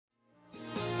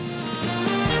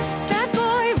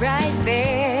right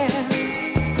there.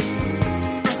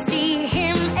 I see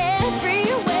him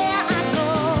everywhere I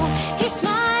go. He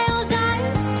smiles,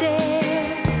 I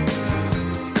stare.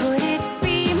 Could it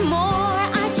be more?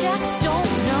 I just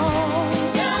don't know.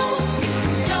 No,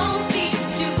 don't be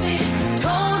stupid.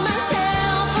 Told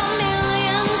myself a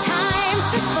million times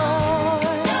before.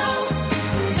 No,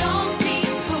 don't be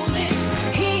foolish.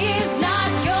 He is not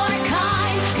your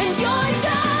kind, and you're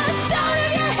just out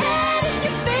of your head if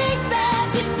you think that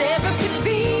this ever could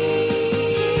be.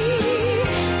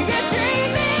 You're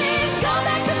dreaming, go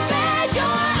back to bed,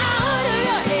 you're out of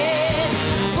your head.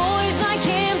 Boys like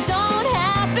him don't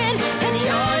happen, and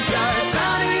you're just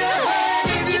out of your head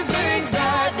if you think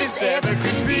that this ever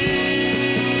could be.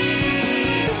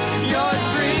 You're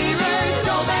dreaming,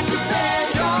 go back to bed,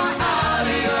 you're out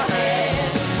of your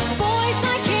head. Boys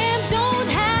like him don't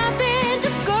happen to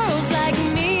girls like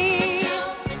me.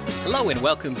 Hello and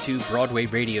welcome to Broadway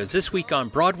Radio's This Week on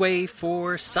Broadway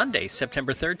for Sunday,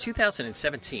 September 3rd,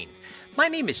 2017. My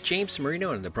name is James Marino,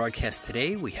 and on the broadcast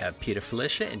today we have Peter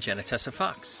Felicia and Jenna Tessa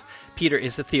Fox. Peter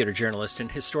is a theater journalist and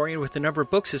historian with a number of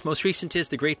books. His most recent is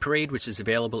The Great Parade, which is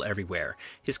available everywhere.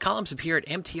 His columns appear at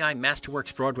MTI,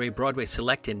 Masterworks, Broadway, Broadway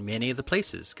Select, and many of the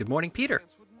places. Good morning, Peter.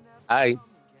 Hi.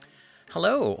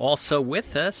 Hello. Also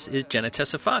with us is Jenna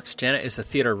Tessa Fox. Jenna is a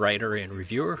theater writer and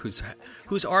reviewer whose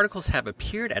articles have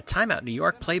appeared at Time Out New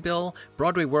York, Playbill,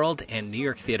 Broadway World, and New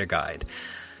York Theater Guide.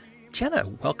 Jenna,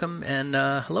 welcome and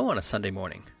hello on a Sunday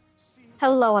morning.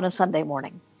 Hello on a Sunday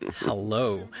morning.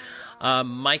 Hello.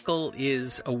 Michael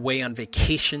is away on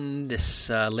vacation this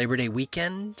Labor Day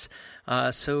weekend.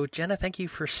 So, Jenna, thank you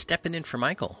for stepping in for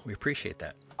Michael. We appreciate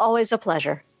that. Always a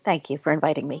pleasure. Thank you for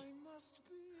inviting me.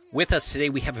 With us today,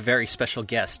 we have a very special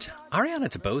guest. Ariana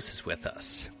DeBose is with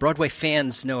us. Broadway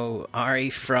fans know Ari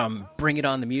from Bring It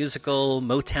On the Musical,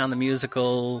 Motown the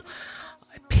Musical,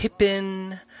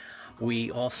 Pippin.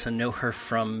 We also know her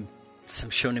from some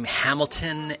show named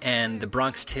Hamilton and The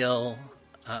Bronx Tale,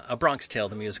 A Bronx Tale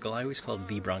the Musical. I always call it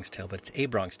The Bronx Tale, but it's A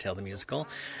Bronx Tale the Musical.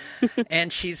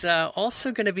 And she's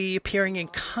also going to be appearing in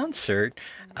concert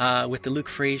with the Luke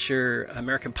Frazier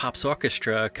American Pops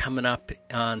Orchestra coming up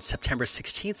on September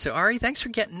 16th. So, Ari, thanks for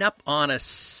getting up on a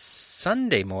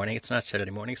Sunday morning. It's not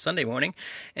Saturday morning, Sunday morning,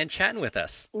 and chatting with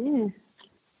us. Oh,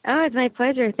 it's my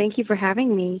pleasure. Thank you for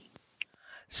having me.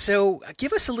 So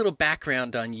give us a little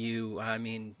background on you. I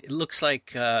mean, it looks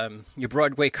like your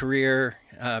Broadway career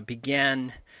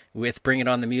began with Bring It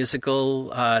On the Musical.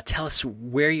 Tell us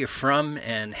where you're from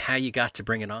and how you got to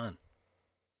Bring It On.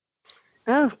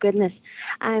 Oh, goodness.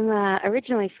 I'm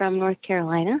originally from North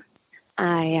Carolina.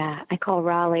 I call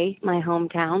Raleigh my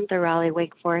hometown, the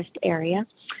Raleigh-Wake Forest area.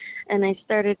 And I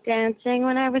started dancing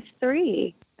when I was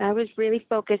 3. I was really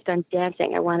focused on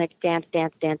dancing. I wanted to dance.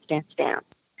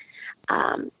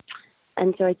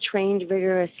 And so I trained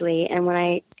vigorously. And when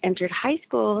I entered high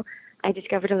school, I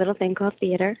discovered a little thing called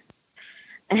theater.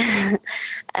 And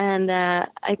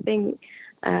I think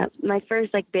my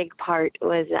first big part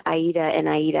was Aida. And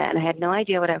I had no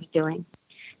idea what I was doing.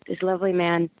 This lovely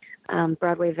man,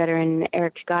 Broadway veteran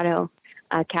Eric Scotto,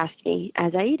 cast me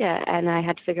as Aida, and I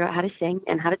had to figure out how to sing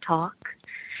and how to talk.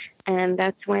 And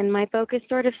that's when my focus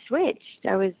sort of switched.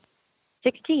 I was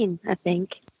 16, I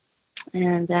think.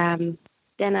 And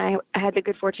then I had the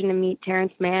good fortune to meet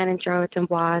Terrence Mann and Charlotte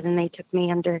D'Amboise, and they took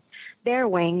me under their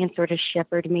wing and sort of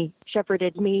shepherded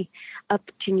me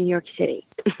up to New York City.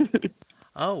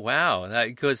 Oh, wow.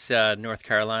 Because North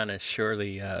Carolina,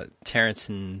 surely Terrence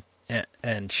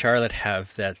and Charlotte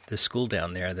have the school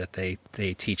down there that they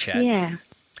teach at. Yeah.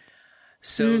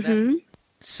 So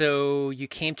so you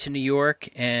came to New York,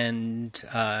 and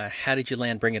how did you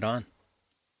land Bring It On?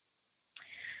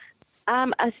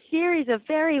 A series of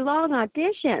very long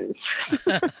auditions.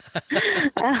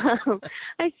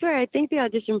 I swear, I think the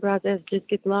audition process just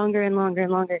gets longer and longer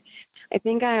and longer. I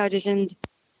think I auditioned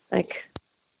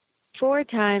 4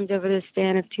 times over the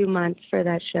span of 2 months for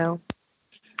that show.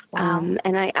 Wow.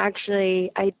 And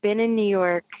I'd been in New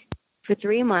York for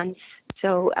 3 months,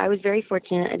 so I was very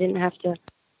fortunate. I didn't have to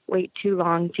wait too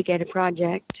long to get a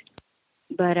project.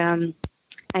 But I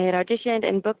had auditioned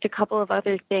and booked a couple of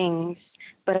other things,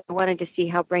 but I wanted to see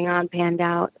how Bring It On panned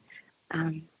out.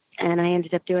 And I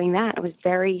ended up doing that. I was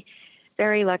very,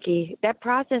 very lucky. That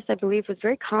process, I believe, was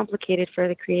very complicated for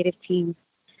the creative team,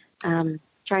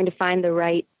 trying to find the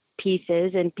right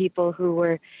pieces and people who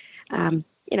were,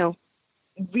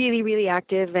 really, really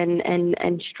active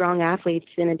and strong athletes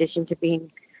in addition to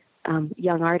being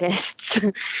young artists.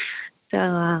 So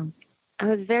I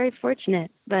was very fortunate.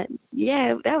 But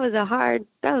yeah, that was a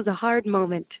hard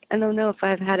moment. I don't know if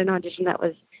I've had an audition that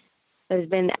has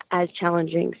been as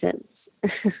challenging since.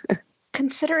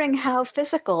 Considering how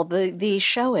physical the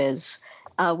show is,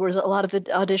 was a lot of the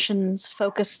auditions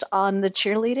focused on the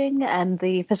cheerleading and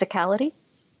the physicality?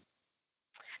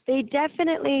 They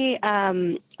definitely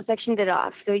sectioned it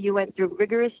off. So you went through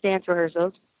rigorous dance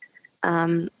rehearsals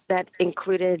that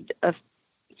included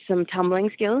some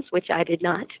tumbling skills, which I did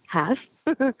not have.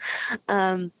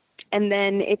 And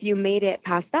then if you made it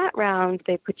past that round,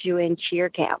 they put you in cheer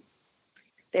camp,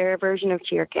 their version of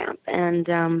cheer camp.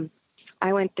 And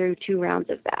I went through 2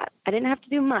 rounds of that. I didn't have to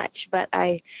do much, but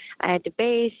I had to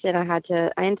base, and I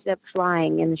ended up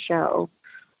flying in the show,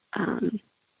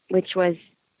 which was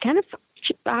kind of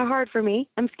hard for me.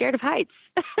 I'm scared of heights.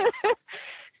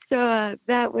 So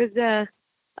that was a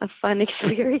fun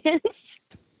experience.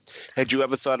 Had you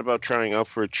ever thought about trying out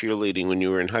for cheerleading when you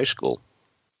were in high school?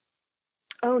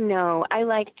 Oh, no. I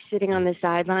liked sitting on the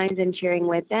sidelines and cheering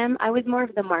with them. I was more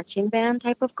of the marching band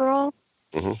type of girl.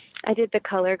 Mm-hmm. I did the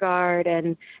color guard,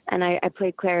 and I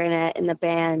played clarinet in the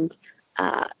band.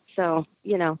 So,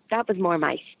 that was more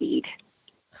my speed.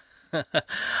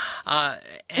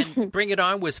 And Bring It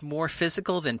On was more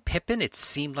physical than Pippin. It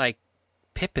seemed like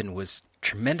Pippin was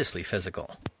tremendously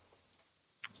physical.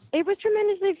 It was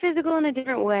tremendously physical in a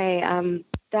different way.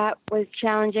 That was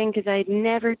challenging because I'd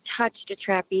never touched a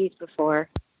trapeze before.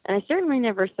 And I certainly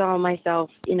never saw myself,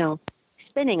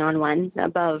 spinning on one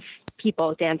above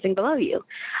people dancing below you.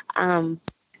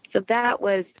 So that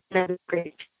was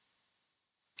great.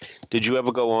 Did you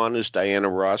ever go on as Diana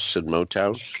Ross in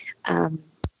Motown? Come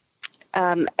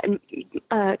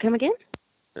again?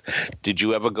 Did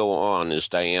you ever go on as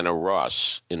Diana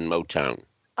Ross in Motown?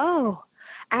 Oh,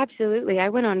 absolutely. I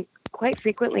went on quite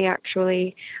frequently,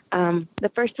 actually.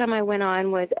 The first time I went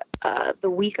on was the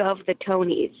week of the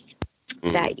Tonys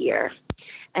that year.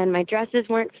 And my dresses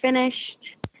weren't finished.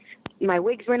 My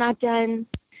wigs were not done.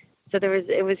 So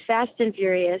it was fast and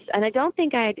furious. And I don't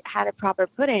think I had a proper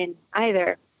put-in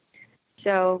either.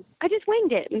 So I just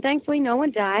winged it. And thankfully no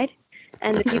one died.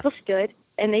 And the people stood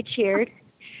and they cheered.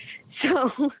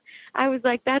 So I was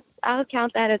like, I'll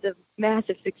count that as a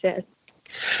massive success.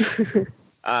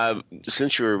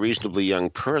 Since you're a reasonably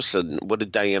young person, what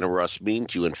did Diana Ross mean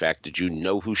to you? In fact, did you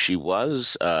know who she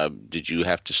was? Did you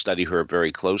have to study her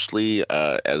very closely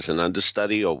as an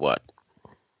understudy, or what?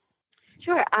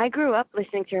 Sure. I grew up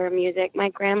listening to her music. My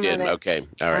grandmother. Okay.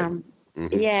 All right.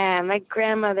 Yeah, my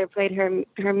grandmother played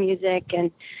her music,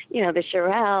 and the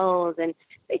Shirelles, and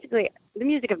basically the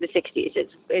music of the 60s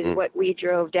is what we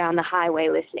drove down the highway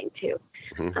listening to.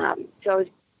 So I was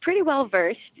pretty well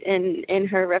versed in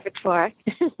her repertoire.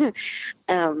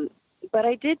 But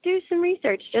I did do some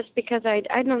research just because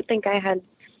I don't think I had,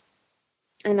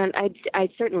 and I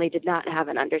certainly did not have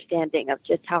an understanding of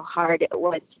just how hard it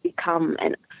was to become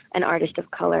an artist of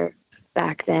color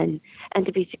back then and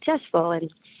to be successful,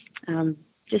 and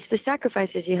just the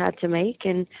sacrifices you had to make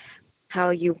and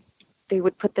how they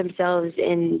would put themselves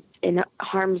in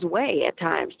harm's way at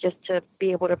times just to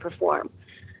be able to perform.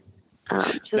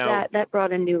 So now, that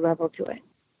brought a new level to it.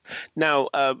 Now,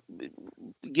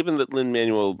 given that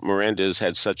Lin-Manuel Miranda has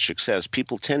had such success,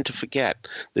 people tend to forget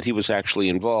that he was actually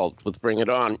involved with Bring It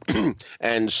On.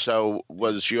 And so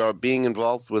was your being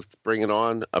involved with Bring It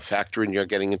On a factor in your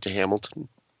getting into Hamilton?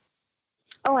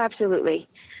 Oh, absolutely.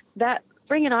 That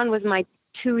Bring It On was my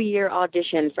 2-year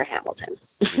audition for Hamilton.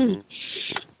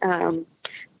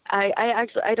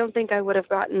 I don't think I would have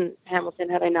gotten Hamilton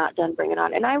had I not done Bring It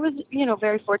On. And I was,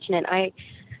 very fortunate.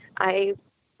 I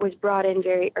was brought in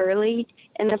very early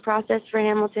in the process for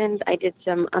Hamilton. I did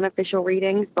some unofficial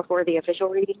readings before the official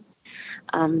reading.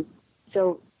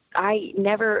 So I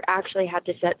never actually had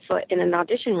to set foot in an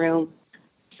audition room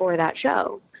for that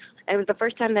show. It was the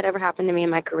first time that ever happened to me in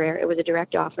my career. It was a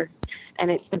direct offer,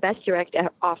 and it's the best direct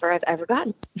offer I've ever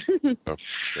gotten. Oh,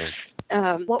 sure.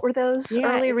 What were those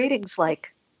early readings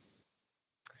like?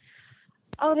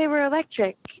 Oh, they were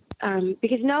electric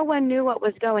because no one knew what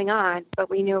was going on,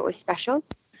 but we knew it was special.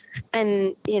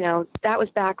 And, that was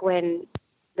back when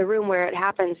the room where it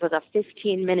happens was a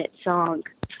 15-minute song.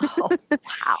 Oh,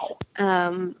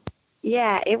 wow.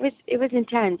 Yeah, it was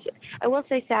intense. I will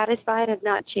say Satisfied has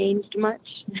not changed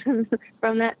much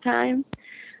from that time.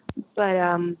 But,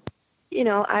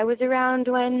 I was around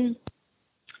when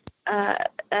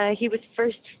he was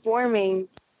first forming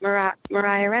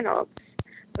Mariah Reynolds,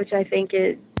 which I think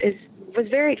was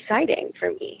very exciting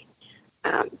for me.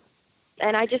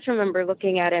 And I just remember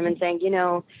looking at him and saying,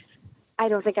 I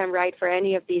don't think I'm right for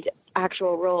any of these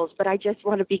actual roles, but I just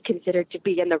want to be considered to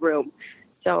be in the room.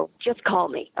 So just call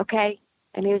me, okay?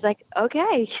 And he was like,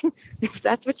 okay, if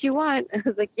that's what you want. I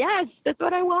was like, yes, that's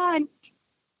what I want.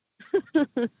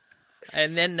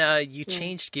 And then you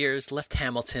changed gears, left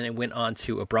Hamilton, and went on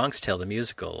to A Bronx Tale, the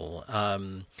musical. How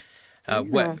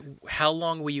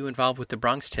long were you involved with The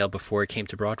Bronx Tale before it came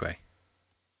to Broadway?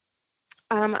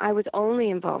 I was only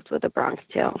involved with The Bronx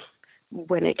Tale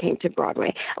when it came to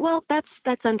Broadway. Well,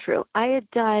 that's untrue. I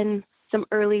had done some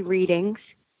early readings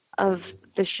of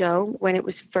the show when it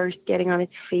was first getting on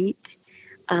its feet,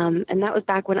 and that was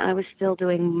back when I was still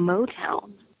doing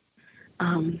Motown.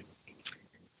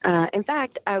 In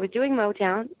fact, I was doing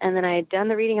Motown, and then I had done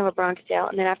the reading of A Bronx Tale,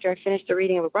 and then after I finished the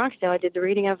reading of A Bronx Tale, I did the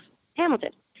reading of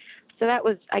Hamilton. So that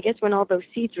was, I guess, when all those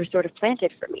seeds were sort of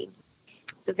planted for me.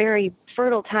 It's a very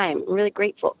fertile time. I'm really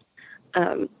grateful.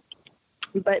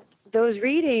 But those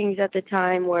readings at the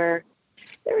time there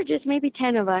were just maybe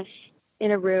 10 of us in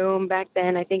a room. Back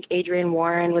then, I think Adrienne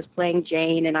Warren was playing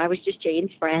Jane, and I was just Jane's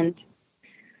friend.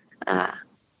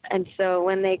 And so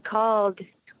when they called,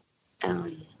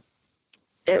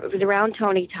 it was around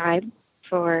Tony time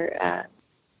for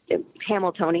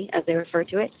Hamiltony, as they refer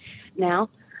to it now.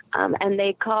 And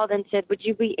they called and said, would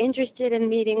you be interested in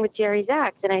meeting with Jerry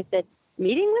Zaks? And I said,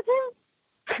 meeting with him?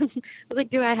 I was like,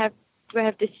 do I have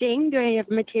to sing? Do I have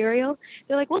material?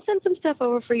 They're like, we'll send some stuff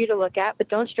over for you to look at, but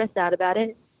don't stress out about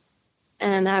it.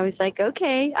 And I was like,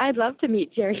 okay, I'd love to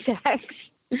meet Jerry Zaks.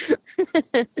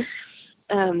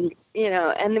 And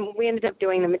then we ended up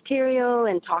doing the material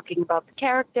and talking about the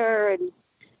character, and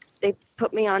they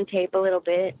put me on tape a little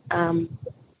bit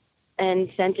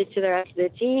and sent it to the rest of the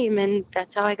team, and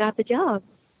that's how I got the job.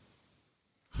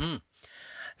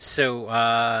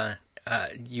 So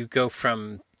you go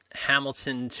from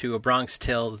Hamilton to A Bronx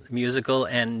Tale musical,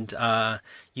 and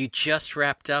you just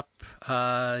wrapped up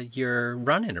your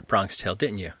run in A Bronx Tale,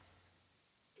 didn't you?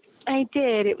 I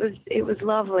did. It was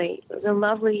lovely. It was a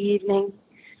lovely evening,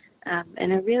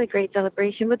 and a really great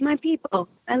celebration with my people.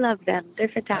 I love them. They're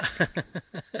fantastic.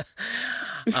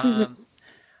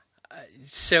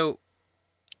 So,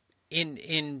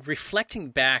 in reflecting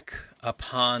back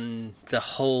upon the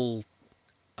whole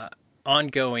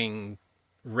ongoing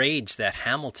rage that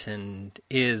Hamilton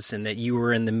is, and that you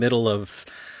were in the middle of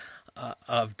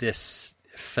this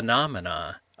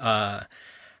phenomena,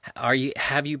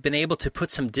 have you been able to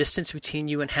put some distance between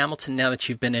you and Hamilton now that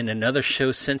you've been in another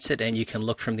show since it, and you can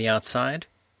look from the outside?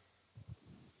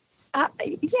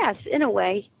 Yes, in a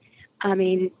way. I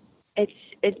mean,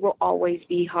 it will always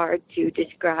be hard to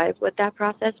describe what that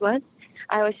process was.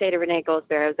 I always say to Renee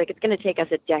Goldsberry, I was like, it's going to take us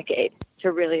a decade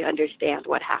to really understand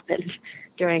what happened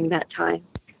during that time.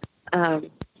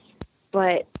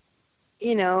 But,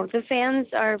 the fans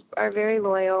are very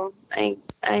loyal. I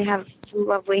have some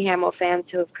lovely Hamill fans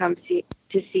who have come to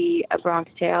see A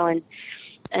Bronx Tale,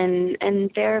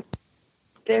 and they're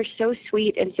so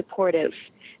sweet and supportive.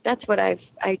 That's what I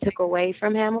took away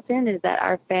from Hamilton, is that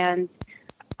our fans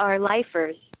are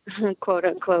lifers, quote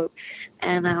unquote,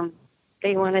 and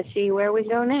they want to see where we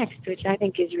go next, which I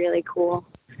think is really cool.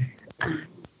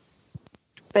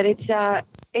 But it's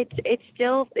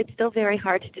still very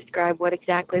hard to describe what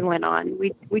exactly went on.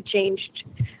 We changed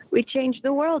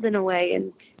the world in a way,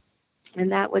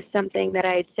 and that was something that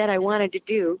I had said I wanted to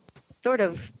do, sort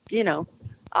of,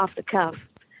 off the cuff.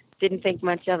 Didn't think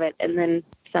much of it, and then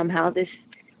somehow this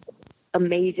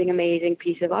amazing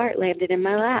piece of art landed in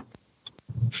my lap.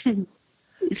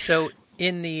 So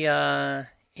in the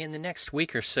next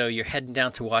week or so, you're heading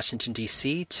down to Washington,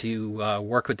 D.C. to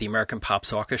work with the American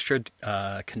Pops Orchestra,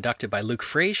 conducted by Luke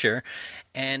Frazier,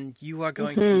 and you are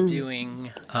going to be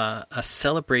doing a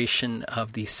celebration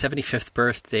of the 75th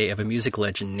birthday of a music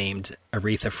legend named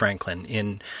Aretha Franklin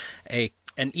in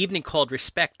an evening called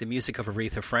Respect, the Music of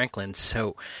Aretha Franklin.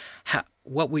 So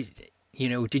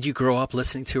did you grow up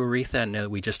listening to Aretha? I know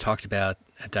we just talked about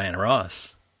Diana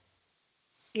Ross.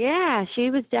 Yeah,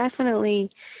 she was definitely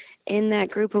in that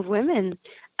group of women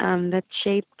that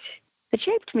shaped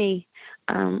me.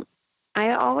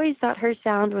 I always thought her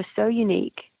sound was so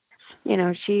unique.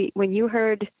 When you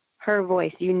heard her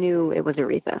voice, you knew it was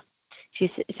Aretha.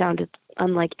 She sounded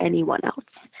unlike anyone else.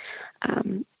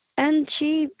 And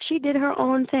she did her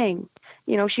own thing.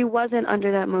 She wasn't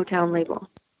under that Motown label.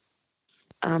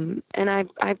 And I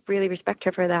really respect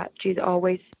her for that. She's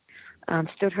always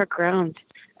stood her ground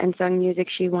and sung music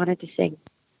she wanted to sing,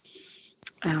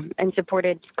 and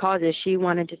supported causes she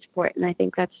wanted to support. And I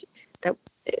think that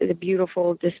is a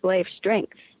beautiful display of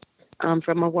strength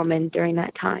from a woman during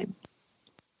that time.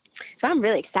 So I'm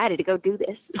really excited to go do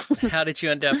this. How did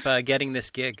you end up getting this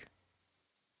gig?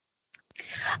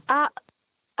 A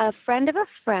friend of a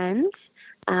friend,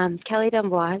 Kelly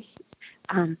D'Amboise,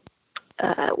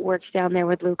 works down there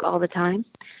with Luke all the time.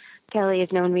 Kelly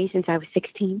has known me since I was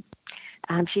 16.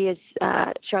 She is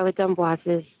Charlotte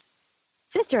D'Amboise's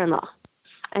sister-in-law.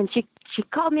 And she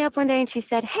called me up one day and she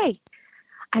said, "Hey,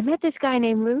 I met this guy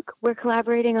named Luke. We're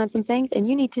collaborating on some things, and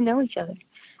you need to know each other."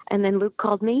 And then Luke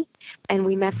called me, and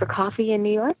we met for coffee in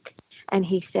New York. And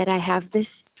he said, "I have this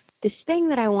thing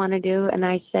that I want to do." And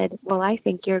I said, "Well, I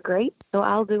think you're great, so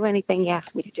I'll do anything you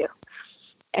ask me to do."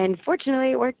 And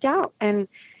fortunately, it worked out. And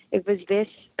it was this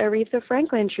Aretha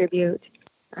Franklin tribute.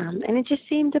 And it just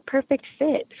seemed a perfect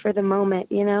fit for the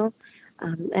moment, you know.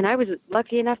 And I was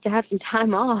lucky enough to have some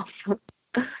time off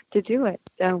to do it.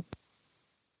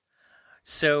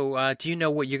 So do you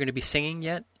know what you're going to be singing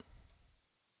yet?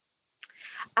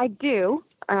 I do.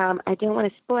 I don't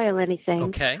want to spoil anything.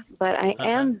 Okay. But I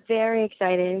am very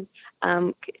excited.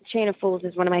 Chain of Fools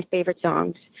is one of my favorite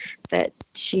songs that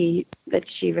she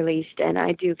released, and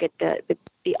I do get the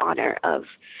honor of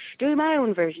doing my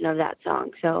own version of that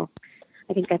song. So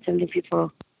I think that's something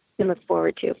people can look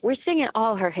forward to. We're singing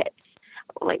all her hits,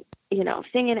 like, you know,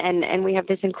 singing, and we have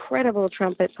this incredible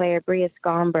trumpet player, Bria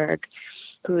Skomberg,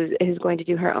 who is going to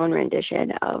do her own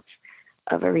rendition of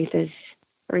Aretha's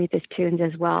tunes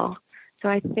as well. So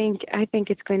I think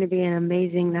it's going to be an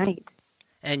amazing night.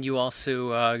 And you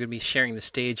also are going to be sharing the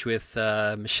stage with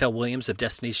Michelle Williams of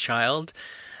Destiny's Child,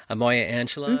 Maya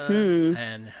Angelou,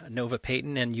 and Nova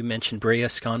Payton, and you mentioned Bria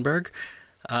Skonberg.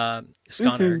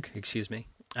 Excuse me.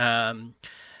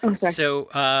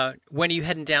 So when are you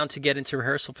heading down to get into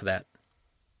rehearsal for that?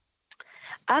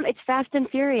 It's fast and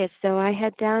furious. So I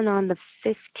head down on the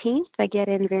 15th. I get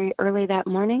in very early that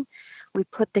morning. We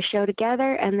put the show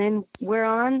together, and then we're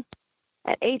on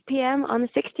at 8 p.m. on the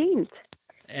 16th.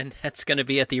 And that's going to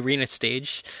be at the Arena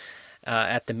Stage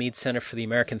at the Mead Center for the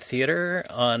American Theater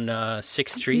on 6th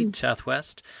Street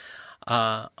Southwest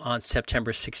on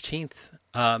September 16th.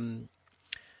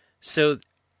 So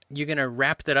you're going to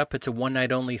wrap that up. It's a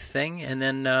one-night-only thing, and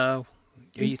then are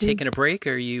you taking a break,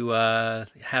 or you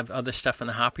have other stuff in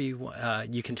the hopper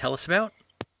you can tell us about?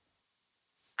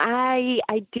 I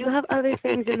do have other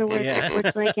things in the works.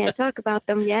 Unfortunately, I can't talk about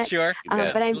them yet. Sure.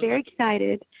 But I'm very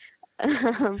excited.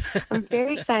 I'm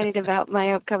very excited about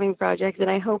my upcoming projects, and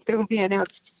I hope they will be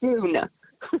announced soon.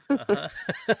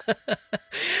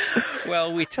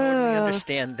 Well, we totally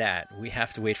understand that. We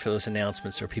have to wait for those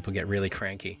announcements or people get really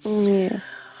cranky. Yeah.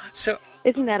 So,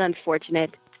 isn't that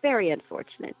unfortunate? It's very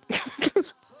unfortunate.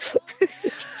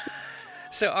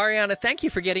 So, Ariana, thank you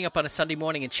for getting up on a Sunday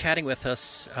morning and chatting with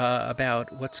us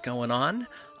about what's going on.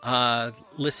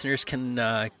 Listeners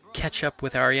can catch up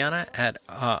with Ariana at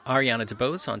Ariana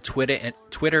DeBose on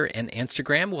Twitter and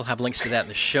Instagram. We'll have links to that in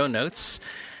the show notes.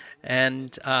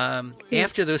 And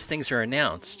after those things are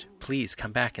announced, please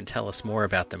come back and tell us more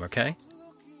about them, okay?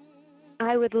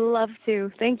 I would love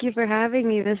to. Thank you for having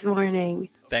me this morning.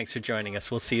 Thanks for joining us.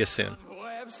 We'll see you soon.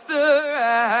 Webster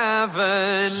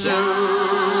Avenue.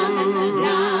 Sha-na-na-na-na.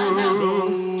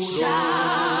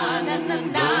 Sha-na-na-na-na.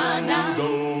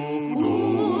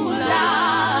 Ooh-la-loo.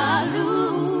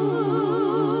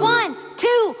 1,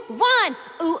 2, 1.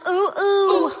 Ooh, ooh,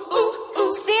 ooh.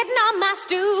 Sitting on my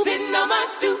stoop. Sitting on my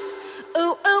stoop.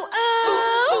 Ooh, ooh,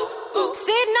 ooh.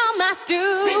 Sitting on my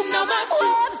stoop. Sitting on my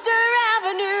stoop. Webster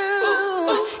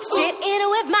Avenue. Sitting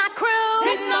with my crew.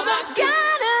 Sitting on my stoop.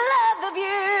 Gotta love the view.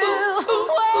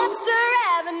 Webster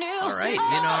Avenue. All right,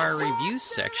 in our review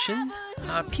section,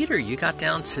 Peter, you got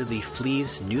down to the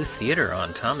Flea's new theater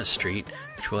on Thomas Street,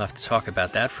 which we'll have to talk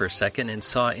about that for a second, and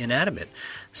saw Inanimate.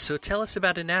 So tell us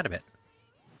about Inanimate.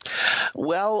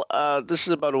 Well, this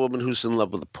is about a woman who's in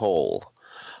love with a Pole.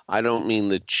 I don't mean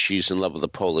that she's in love with a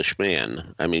Polish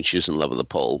man. I mean, she's in love with a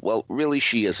Pole. Well, really,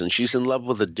 she isn't. She's in love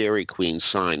with a Dairy Queen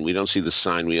sign. We don't see the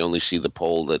sign. We only see the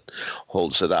pole that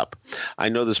holds it up. I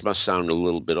know this must sound a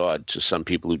little bit odd to some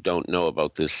people who don't know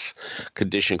about this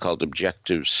condition called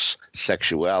objectum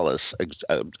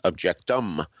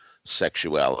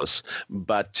sexualis,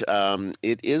 but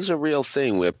it is a real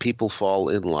thing where people fall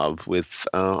in love with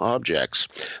objects.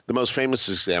 The most famous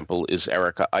example is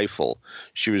Erica Eiffel.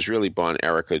 She was really born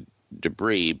Erica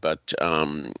Debris, but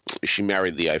she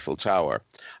married the Eiffel Tower.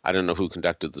 I don't know who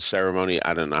conducted the ceremony.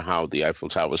 I don't know how the Eiffel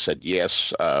Tower said,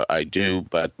 yes, I do.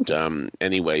 But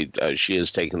anyway, she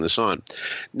has taken this on.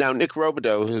 Now, Nick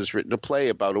Robideau has written a play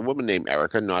about a woman named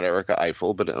Erica, not Erica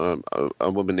Eiffel, but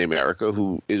a woman named Erica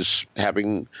who is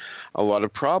having a lot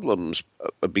of problems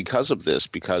because of this,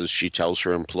 because she tells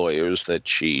her employers that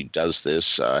she does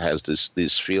this, has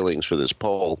these feelings for this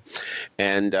pole,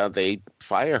 and they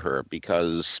fire her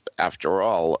because, after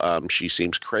all, she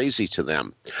seems crazy to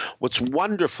them. What's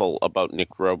wonderful about Nick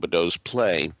Robideau's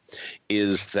play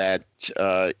is that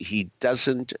he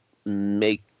doesn't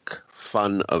make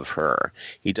fun of her.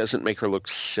 He doesn't make her look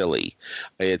silly.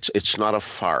 It's not a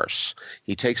farce.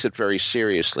 He takes it very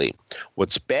seriously.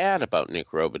 What's bad about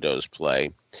Nick Robideau's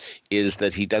play is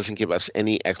that he doesn't give us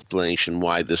any explanation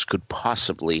why this could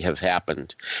possibly have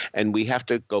happened. And we have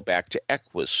to go back to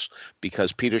Equus,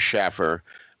 because Peter Schaffer,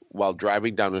 while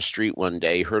driving down the street one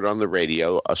day, heard on the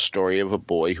radio a story of a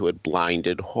boy who had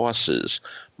blinded horses.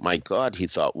 My God, he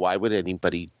thought, why would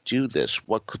anybody do this?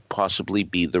 What could possibly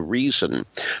be the reason?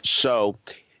 So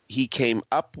he came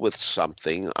up with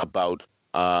something about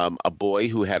a boy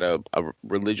who had a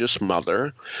religious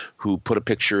mother who put a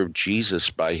picture of Jesus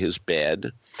by his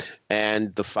bed,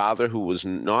 and the father, who was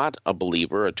not a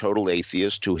believer, a total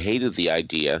atheist, who hated the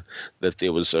idea that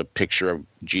there was a picture of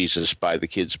Jesus by the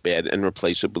kid's bed, and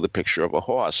replaced it with a picture of a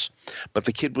horse. But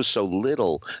the kid was so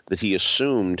little that he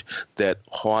assumed that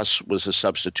horse was a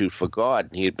substitute for God,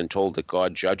 and he had been told that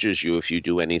God judges you if you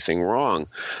do anything wrong.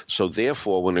 So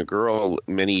therefore, when a girl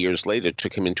many years later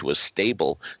took him into a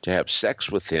stable to have sex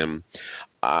with him,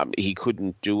 he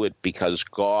couldn't do it because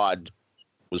God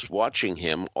was watching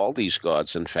him, all these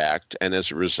gods, in fact, and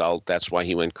as a result, that's why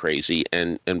he went crazy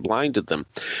and blinded them.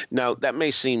 Now, that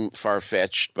may seem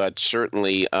far-fetched, but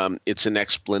certainly it's an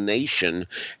explanation,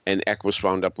 and Equus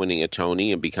wound up winning a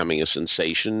Tony and becoming a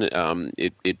sensation.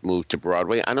 It moved to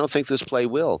Broadway. I don't think this play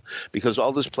will, because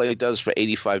all this play does for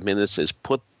 85 minutes is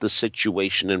put the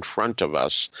situation in front of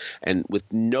us, and with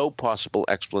no possible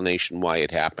explanation why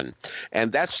it happened.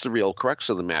 And that's the real crux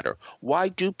of the matter. Why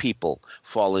do people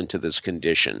fall into this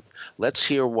condition? Let's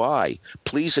hear why.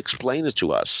 Please explain it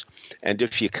to us. And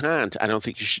if you can't, I don't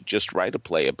think you should just write a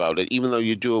play about it, even though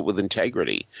you do it with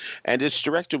integrity. And it's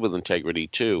directed with integrity,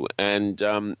 too. And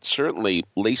certainly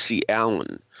Lacey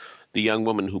Allen, the young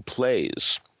woman who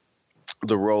plays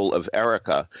the role of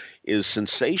Erica, is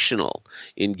sensational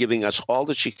in giving us all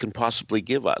that she can possibly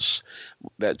give us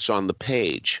that's on the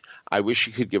page. I wish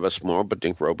she could give us more, but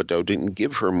Nick Robideau didn't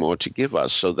give her more to give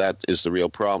us, so that is the real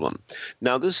problem.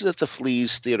 Now, this is at the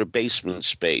Fleas Theater basement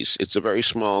space. It's a very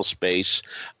small space.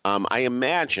 I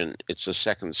imagine it's a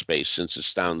second space since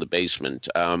it's down the basement,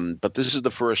 but this is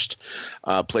the first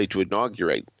play to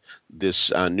inaugurate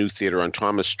this new theater on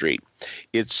Thomas Street.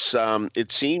 It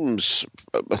seems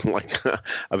like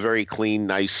a very clean,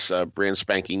 nice, brand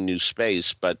spanking new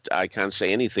space, but I can't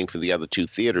say anything for the other two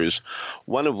theaters,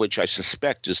 one of which I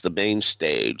suspect is the main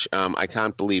stage. I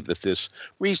can't believe that this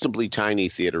reasonably tiny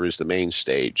theater is the main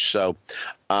stage. So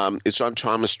it's on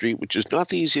Thomas Street, which is not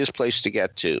the easiest place to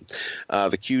get to.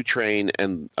 The Q train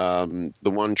and the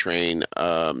 1 train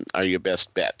are your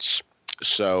best bets.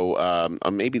 So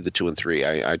maybe the 2 and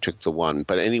 3. I took the 1.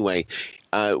 But anyway,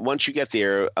 once you get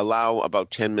there, allow about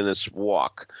 10 minutes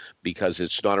walk, because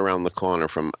it's not around the corner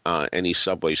from any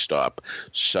subway stop.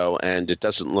 So, and it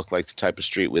doesn't look like the type of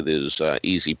street where there's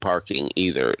easy parking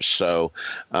either. So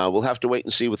we'll have to wait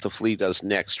and see what the Flea does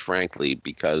next, frankly,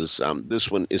 because this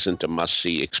one isn't a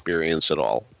must-see experience at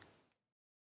all.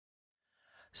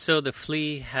 So the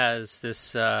Flea has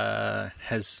this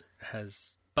has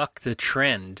bucked the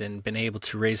trend and been able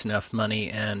to raise enough money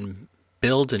and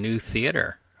build a new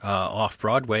theater off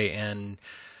Broadway and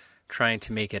trying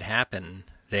to make it happen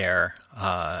there.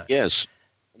 Yes,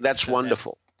 that's so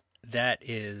wonderful. That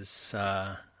is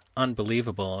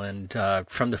unbelievable. And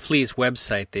from the Flea's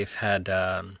website, they've had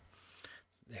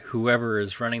whoever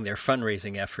is running their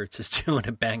fundraising efforts is doing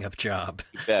a bang-up job.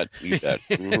 You bet.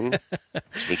 Mm-hmm.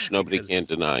 Which nobody can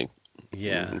deny.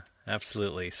 Yeah. Mm-hmm.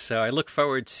 Absolutely. So I look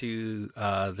forward to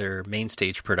their main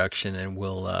stage production, and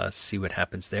we'll see what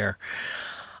happens there.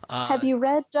 Have you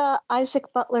read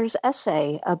Isaac Butler's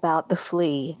essay about the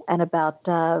Flea and about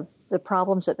the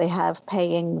problems that they have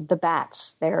paying the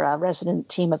Bats, their resident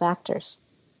team of actors?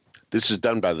 This is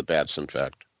done by the Bats, in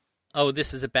fact. Oh,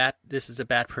 this is a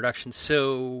Bat production.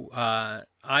 So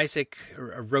Isaac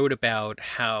wrote about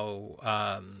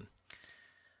how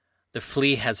the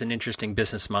Flea has an interesting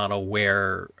business model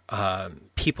where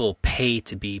people pay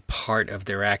to be part of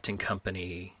their acting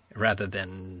company rather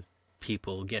than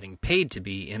people getting paid to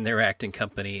be in their acting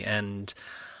company. And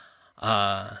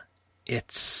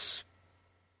it's...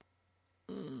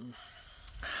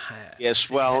 Yes,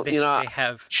 well, they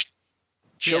have...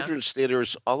 Children's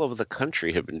theaters all over the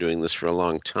country have been doing this for a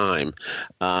long time,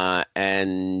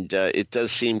 and it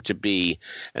does seem to be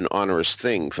an onerous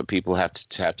thing for people have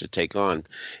to take on.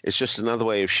 It's just another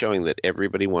way of showing that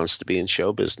everybody wants to be in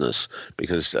show business,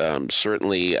 because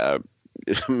certainly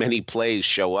many plays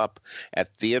show up at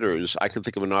theaters. I can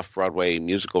think of an off-Broadway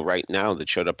musical right now that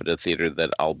showed up at a theater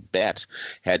that I'll bet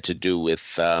had to do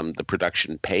with the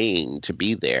production paying to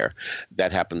be there.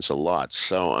 That happens a lot.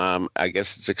 So I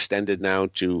guess it's extended now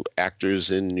to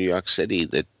actors in New York City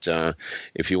that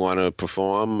if you want to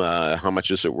perform, how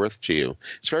much is it worth to you?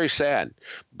 It's very sad.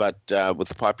 But with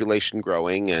the population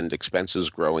growing and expenses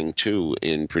growing too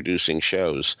in producing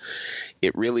shows,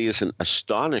 it really isn't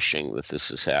astonishing that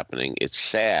this is happening. It's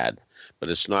sad, but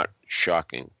it's not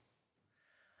shocking.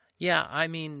 Yeah, I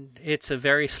mean, it's a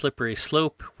very slippery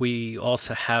slope. We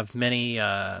also have many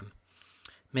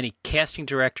casting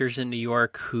directors in New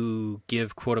York who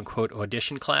give quote-unquote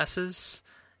audition classes,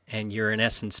 and you're in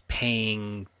essence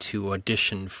paying to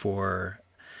audition for,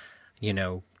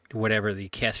 whatever the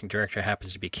casting director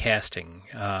happens to be casting.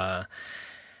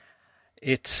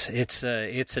 It's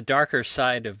a darker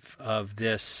side of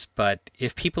this, but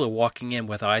if people are walking in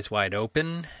with eyes wide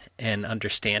open and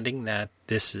understanding that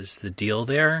this is the deal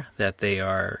there, that they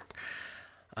are,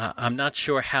 I'm not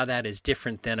sure how that is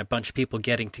different than a bunch of people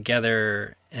getting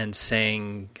together and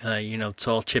saying, let's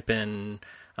all chip in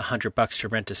 $100 to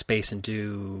rent a space and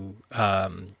do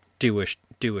a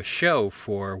show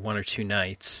for 1 or 2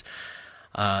 nights.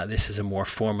 This is a more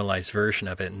formalized version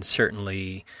of it, and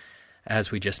certainly,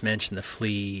 as we just mentioned, the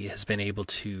Flea has been able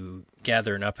to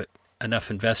gather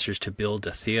enough investors to build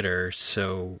a theater.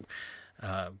 So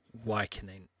why can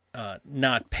they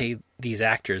not pay these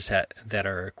actors that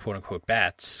are quote unquote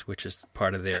bats, which is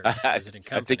part of their visiting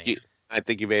company? I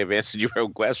think you may have answered your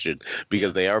own question,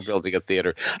 because they are building a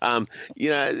theater. What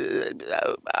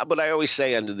I always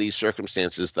say under these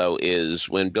circumstances, though, is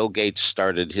when Bill Gates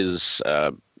started his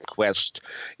quest,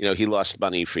 he lost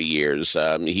money for years.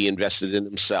 He invested in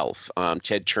himself.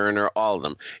 Ted Turner, all of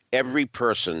them. Every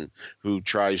person who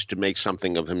tries to make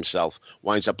something of himself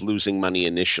winds up losing money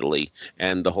initially,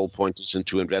 and the whole point isn't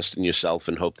to invest in yourself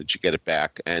and hope that you get it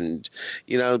back. And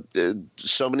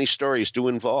so many stories do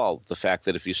involve the fact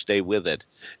that if you stay with it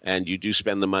and you do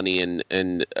spend the money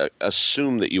and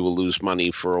assume that you will lose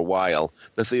money for a while,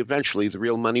 that eventually the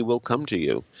real money will come to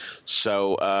you.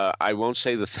 So I won't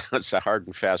say that that's a hard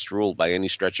and fast rule by any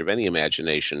stretch of any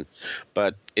imagination,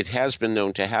 but it has been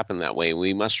known to happen that way.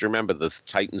 We must remember the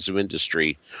titans of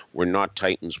industry were not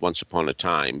titans once upon a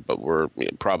time, but were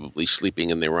probably sleeping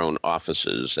in their own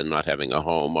offices and not having a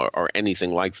home or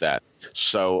anything like that.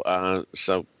 So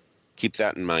keep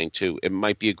that in mind too. It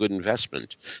might be a good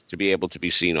investment to be able to be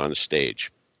seen on a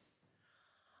stage.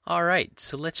 All right,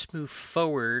 so let's move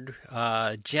forward.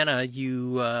 Jenna,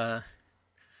 you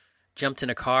jumped in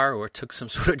a car or took some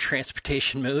sort of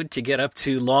transportation mode to get up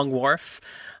to Long Wharf,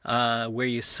 where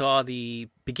you saw the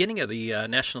beginning of the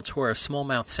national tour of Small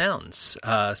Mouth Sounds.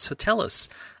 So tell us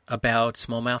about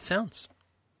Small Mouth Sounds.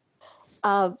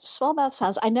 Small Mouth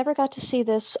Sounds, I never got to see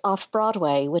this off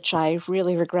Broadway, which I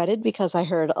really regretted because I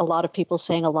heard a lot of people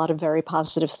saying a lot of very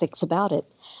positive things about it.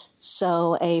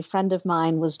 So a friend of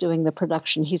mine was doing the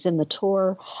production. He's in the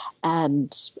tour,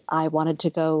 and I wanted to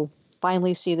go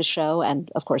finally see the show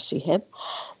and, of course, see him.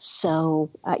 So,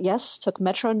 yes, took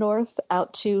Metro North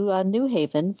out to New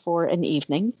Haven for an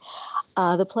evening.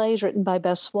 The play is written by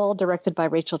Bess Wall, directed by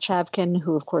Rachel Chavkin,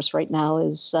 who, of course, right now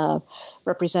is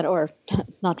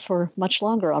not for much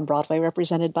longer on Broadway,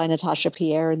 represented by Natasha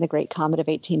Pierre in The Great Comet of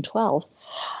 1812.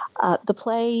 The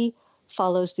play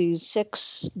follows these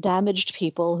 6 damaged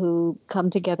people who come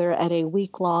together at a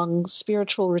week-long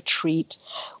spiritual retreat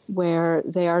where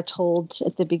they are told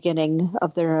at the beginning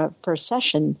of their first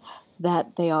session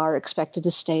that they are expected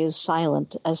to stay as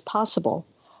silent as possible,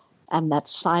 and that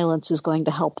silence is going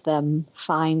to help them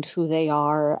find who they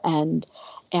are and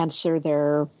answer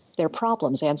their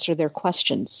problems, answer their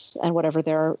questions, and whatever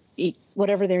their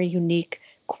unique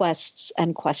quests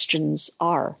and questions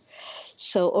are.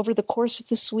 So over the course of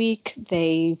this week,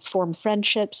 they form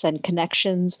friendships and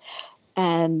connections,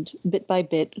 and bit by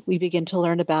bit, we begin to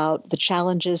learn about the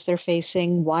challenges they're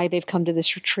facing, why they've come to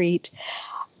this retreat.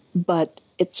 But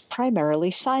it's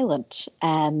primarily silent,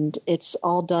 and it's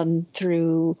all done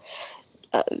through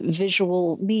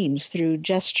visual means, through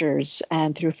gestures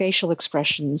and through facial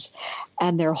expressions,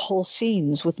 and they're whole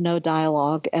scenes with no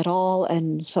dialogue at all,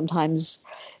 and sometimes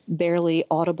barely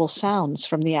audible sounds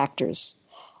from the actors.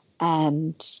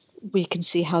 And we can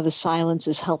see how the silence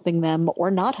is helping them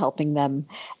or not helping them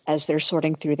as they're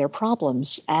sorting through their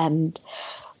problems. And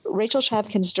Rachel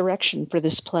Chavkin's direction for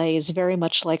this play is very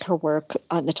much like her work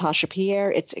on Natasha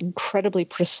Pierre. It's incredibly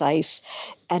precise,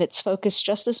 and it's focused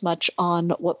just as much on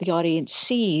what the audience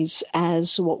sees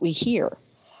as what we hear,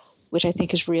 which I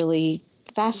think is really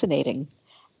fascinating.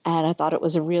 And I thought it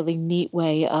was a really neat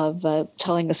way of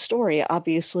telling a story.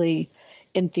 Obviously,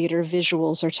 in theater,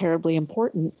 visuals are terribly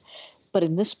important. But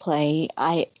in this play,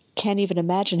 I can't even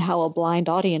imagine how a blind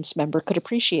audience member could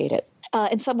appreciate it.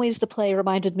 In some ways, the play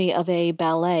reminded me of a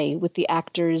ballet with the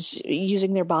actors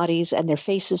using their bodies and their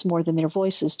faces more than their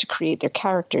voices to create their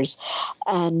characters.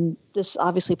 And this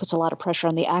obviously puts a lot of pressure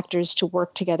on the actors to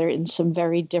work together in some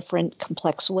very different,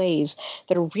 complex ways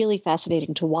that are really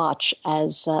fascinating to watch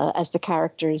as the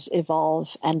characters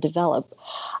evolve and develop.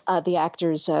 The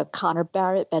actors Connor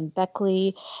Barrett, Ben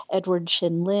Beckley, Edward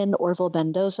Chin Lin, Orville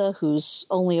Mendoza, who's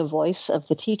only a voice of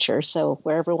the teacher, so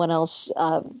where everyone else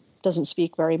doesn't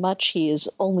speak very much, he is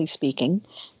only speaking.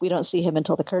 We don't see him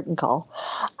until the curtain call.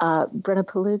 Brenna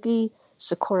Palugi,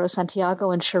 Socorro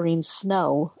Santiago, and Shireen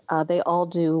Snow, they all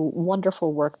do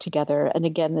wonderful work together. And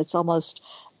again, it's almost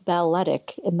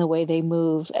balletic in the way they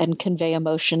move and convey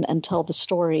emotion and tell the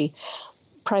story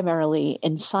primarily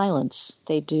in silence.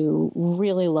 They do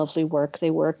really lovely work.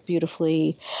 They work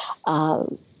beautifully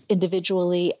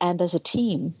individually and as a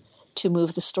team to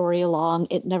move the story along.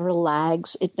 It never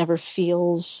lags. It never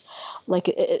feels like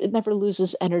it never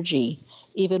loses energy,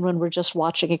 even when we're just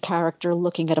watching a character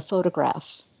looking at a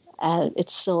photograph.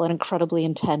 It's still an incredibly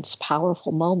intense,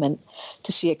 powerful moment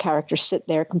to see a character sit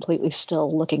there completely still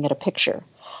looking at a picture.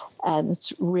 And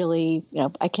it's really,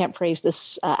 I can't praise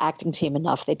this acting team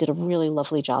enough. They did a really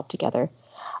lovely job together.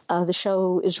 The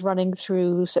show is running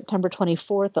through September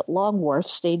 24th at Long Wharf,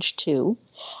 Stage 2.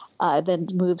 Then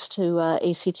moves to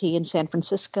ACT in San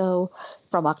Francisco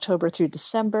from October through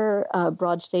December,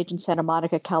 Broad Stage in Santa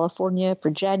Monica, California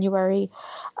for January,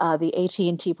 the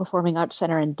AT&T Performing Arts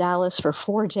Center in Dallas for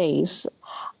 4 days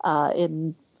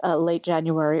in late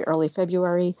January, early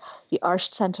February, the Arts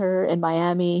Center in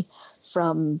Miami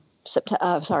from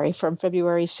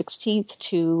February 16th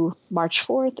to March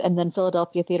 4th, and then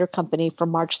Philadelphia Theater Company from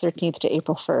March 13th to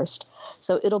April 1st.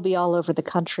 So it'll be all over the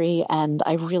country, and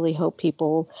I really hope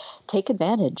people take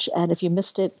advantage. And if you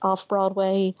missed it off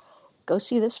Broadway, go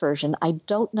see this version. I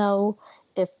don't know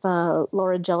if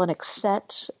Laura Jelinek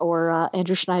set or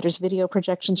Andrew Schneider's video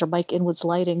projections or Mike Inwood's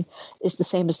lighting is the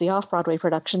same as the off-Broadway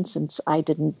production, since I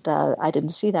didn't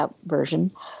see that version,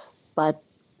 but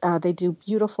they do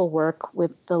beautiful work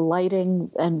with the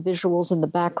lighting and visuals in the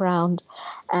background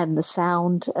and the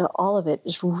sound. All of it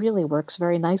just really works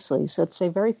very nicely. So it's a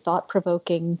very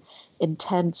thought-provoking,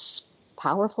 intense,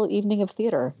 powerful evening of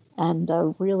theater, and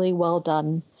really well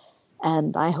done.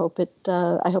 And I hope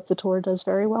the tour does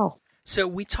very well. So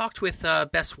we talked with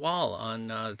Bess Wall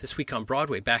on This Week on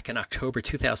Broadway back in October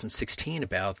 2016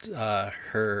 about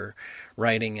her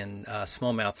writing and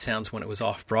Small Mouth Sounds when it was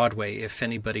off Broadway. If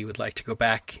anybody would like to go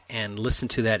back and listen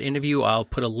to that interview, I'll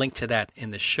put a link to that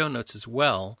in the show notes as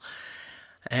well.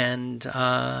 And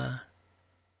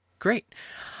great.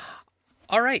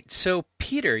 All right. So,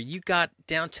 Peter, you got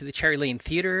down to the Cherry Lane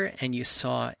Theater and you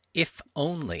saw If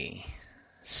Only.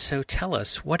 So tell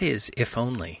us, what is If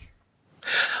Only?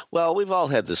 Well, we've all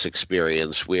had this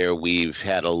experience where we've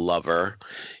had a lover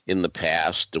in the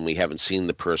past and we haven't seen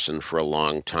the person for a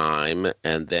long time,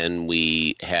 and then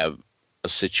we have a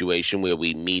situation where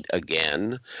we meet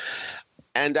again.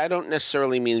 And I don't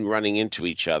necessarily mean running into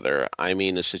each other. I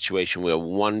mean a situation where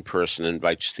one person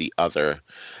invites the other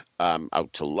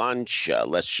out to lunch,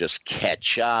 let's just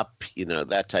catch up,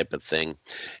 that type of thing.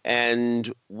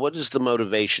 And what is the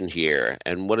motivation here?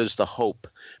 And what is the hope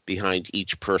behind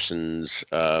each person's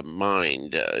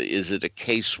mind? Is it a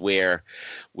case where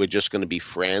we're just going to be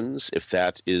friends, if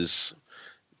that is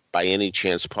by any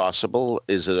chance possible?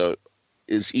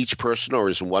 Is each person, or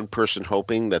is one person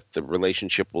hoping that the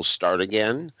relationship will start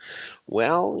again?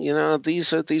 Well,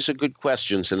 these are good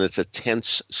questions, and it's a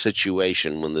tense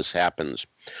situation when this happens,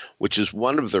 which is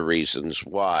one of the reasons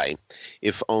why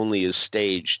If Only is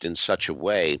staged in such a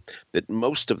way that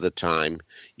most of the time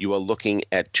you are looking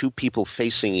at two people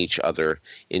facing each other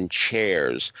in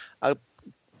chairs, a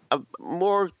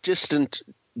more distant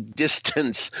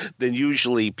distance than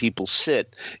usually people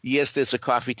sit. Yes, there's a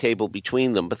coffee table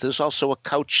between them, but there's also a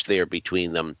couch there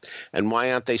between them. And why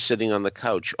aren't they sitting on the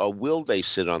couch? Or will they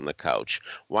sit on the couch?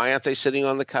 Why aren't they sitting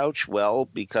on the couch? Well,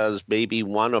 because maybe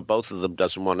one or both of them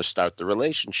doesn't want to start the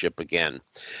relationship again.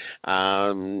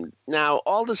 Now,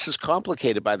 all this is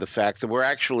complicated by the fact that we're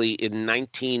actually in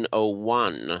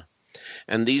 1901,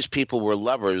 and these people were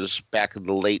lovers back in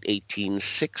the late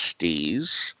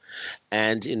 1860s.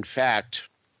 And in fact,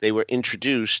 they were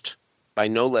introduced by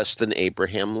no less than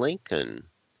Abraham Lincoln.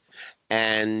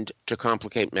 And to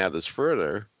complicate matters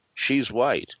further, she's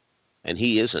white, and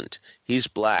he isn't. He's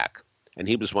black, and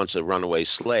he was once a runaway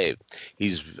slave.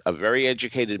 He's a very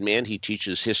educated man. He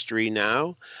teaches history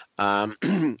now.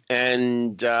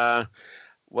 And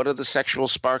What are the sexual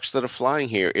sparks that are flying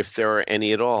here, if there are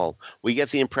any at all? We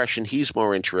get the impression he's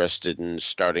more interested in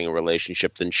starting a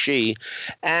relationship than she.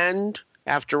 And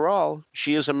after all,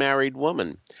 she is a married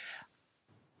woman.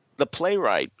 The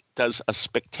playwright does a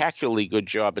spectacularly good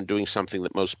job in doing something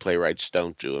that most playwrights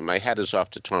don't do. And my hat is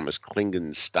off to Thomas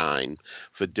Klingenstein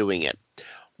for doing it.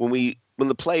 When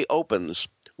the play opens,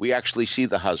 we actually see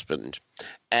the husband,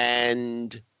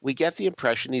 and we get the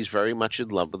impression he's very much in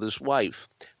love with his wife.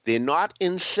 They're not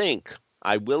in sync.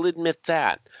 I will admit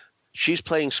that. She's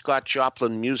playing Scott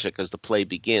Joplin music as the play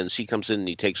begins. He comes in and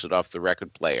he takes it off the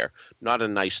record player. Not a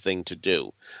nice thing to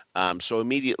do. So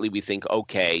immediately we think,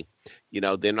 okay,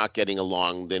 they're not getting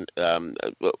along.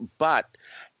 But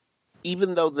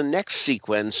even though the next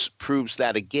sequence proves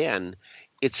that again,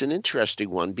 it's an interesting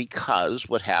one, because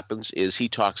what happens is he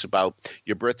talks about,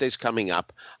 your birthday's coming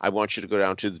up. I want you to go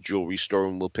down to the jewelry store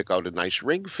and we'll pick out a nice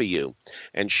ring for you.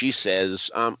 And she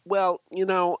says, it'd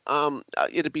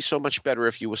be so much better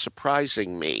if you were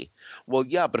surprising me. Well,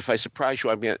 yeah, but if I surprise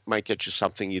you, I might get you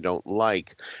something you don't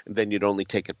like, and then you'd only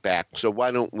take it back. So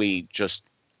why don't we just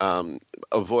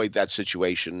avoid that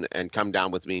situation and come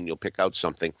down with me and you'll pick out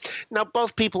something. Now,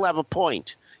 both people have a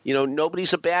point.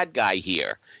 Nobody's a bad guy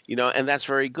here, and that's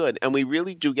very good. And we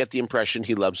really do get the impression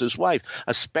he loves his wife,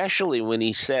 especially when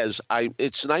he says,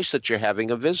 it's nice that you're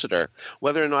having a visitor.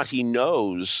 Whether or not he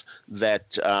knows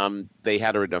that they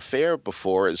had an affair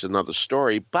before is another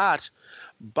story, but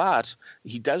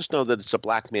he does know that it's a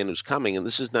black man who's coming, and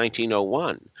this is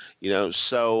 1901,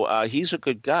 so he's a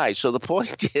good guy. So the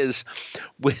point is,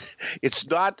 it's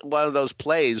not one of those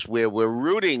plays where we're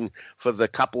rooting for the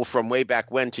couple from way back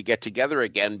when to get together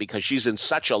again because she's in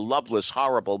such a loveless,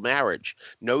 horrible marriage.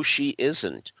 No, she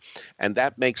isn't. And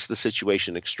that makes the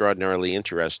situation extraordinarily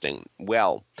interesting.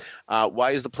 Well, why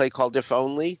is the play called If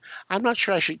Only? I'm not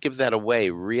sure I should give that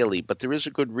away, really, but there is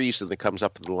a good reason that comes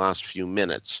up in the last few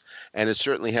minutes, and it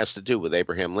certainly has to do with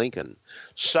Abraham Lincoln.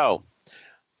 So,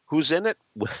 who's in it?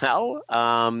 Well,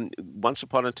 once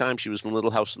upon a time she was in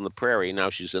Little House on the Prairie. Now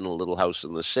she's in a Little House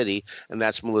in the City, and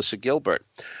that's Melissa Gilbert.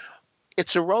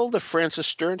 It's a role that Frances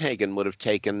Sternhagen would have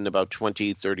taken about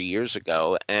 20, 30 years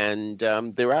ago, and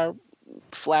there are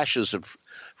flashes of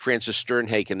Frances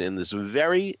Sternhagen in this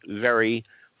very, very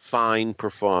fine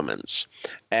performance.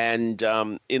 And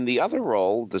in the other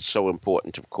role that's so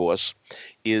important, of course,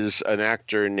 is an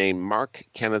actor named Mark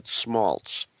Kenneth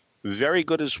Smaltz. Very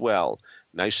good as well.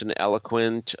 Nice and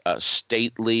eloquent,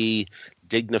 stately,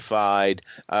 dignified,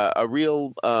 a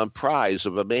real prize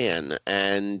of a man.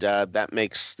 And that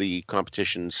makes the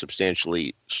competition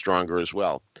substantially stronger as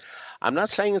well. I'm not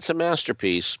saying it's a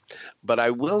masterpiece, but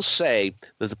I will say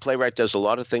that the playwright does a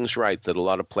lot of things right that a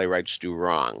lot of playwrights do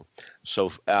wrong.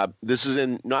 So this is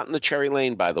not in the Cherry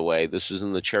Lane, by the way. This is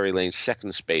in the Cherry Lane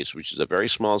second space, which is a very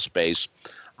small space.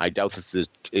 I doubt that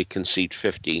it can seat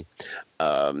 50.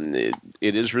 It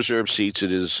is reserved seats.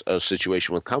 It is a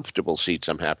situation with comfortable seats,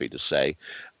 I'm happy to say.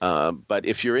 But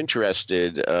if you're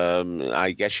interested,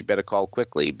 I guess you better call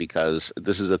quickly, because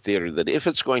this is a theater that, if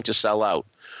it's going to sell out,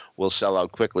 will sell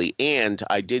out quickly. And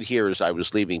I did hear, as I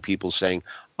was leaving, people saying,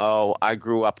 oh, I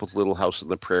grew up with Little House on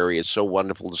the Prairie. It's so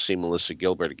wonderful to see Melissa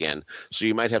Gilbert again. So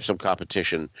you might have some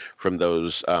competition from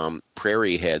those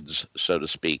prairie heads, so to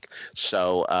speak.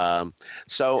 So I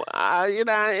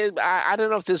don't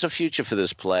know if there's a future for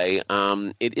this play.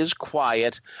 It is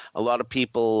quiet. A lot of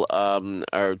people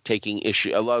are taking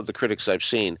issue. A lot of the critics I've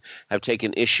seen have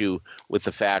taken issue with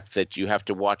the fact that you have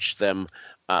to watch them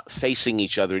facing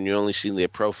each other, and you're only seeing their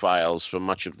profiles for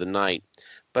much of the night.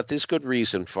 But there's good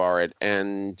reason for it.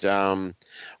 And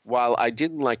while I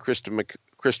didn't like Christopher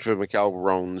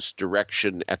McElrone's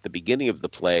direction at the beginning of the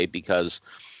play, because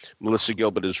Melissa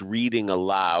Gilbert is reading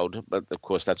aloud, but of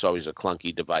course that's always a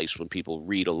clunky device when people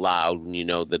read aloud, and you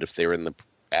know that if they're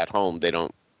at home, they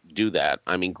don't do that.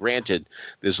 I mean, granted,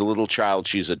 there's a little child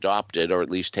she's adopted, or at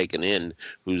least taken in,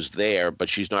 who's there, but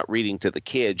she's not reading to the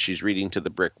kid, she's reading to the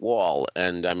brick wall.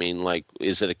 And I mean, like,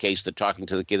 is it a case that talking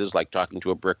to the kid is like talking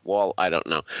to a brick wall? I don't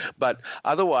know. But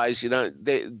otherwise,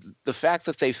 the fact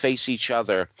that they face each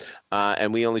other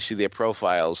and we only see their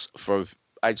profiles for,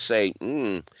 I'd say,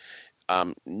 90%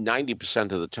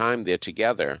 of the time they're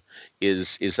together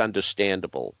is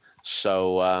understandable.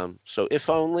 So If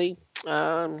Only,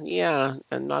 yeah,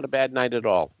 and not a bad night at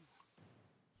all.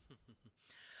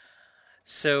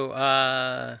 So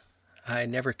I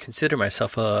never consider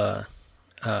myself a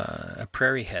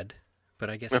prairie head,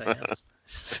 but I guess I am.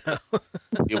 So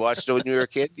You watched it when you were a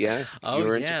kid, yeah?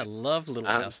 Oh yeah, love Little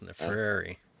House on the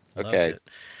Prairie. Okay. Loved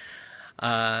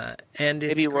it. And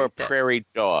maybe you were a prairie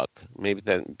dog. Maybe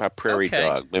a prairie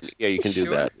dog. Maybe, yeah, you can do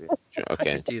Sure. that.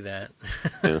 Okay. I can do that.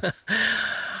 Yeah.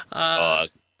 Uh,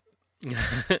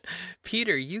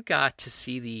 Peter, you got to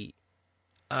see the,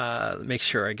 make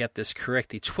sure I get this correct,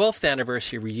 the 12th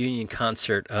anniversary reunion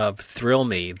concert of Thrill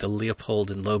Me, the Leopold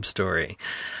and Loeb story.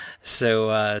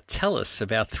 So tell us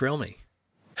about Thrill Me.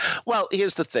 Well,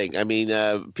 here's the thing. I mean,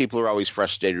 people are always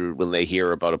frustrated when they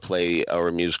hear about a play or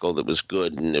a musical that was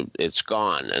good and it's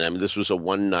gone. And I mean, this was a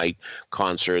one-night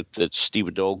concert that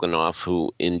Stephen Dolganoff,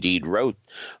 who indeed wrote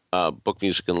book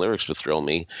music and lyrics for Thrill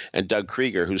Me, and Doug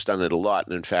Krieger, who's done it a lot.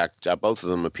 And in fact, both of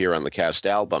them appear on the cast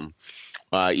album,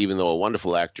 even though a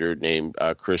wonderful actor named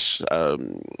Chris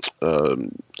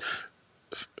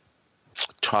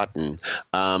Totten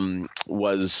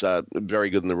was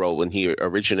very good in the role when he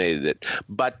originated it.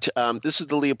 But this is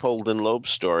the Leopold and Loeb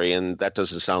story, and that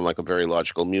doesn't sound like a very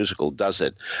logical musical, does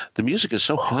it? The music is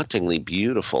so hauntingly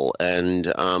beautiful,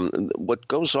 and what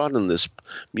goes on in this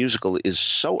musical is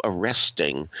so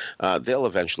arresting. They'll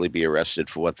eventually be arrested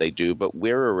for what they do, but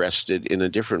we're arrested in a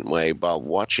different way while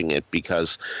watching it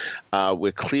because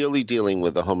we're clearly dealing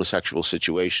with a homosexual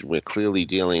situation. We're clearly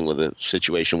dealing with a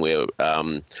situation where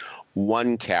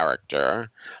one character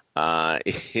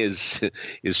is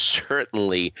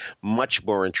certainly much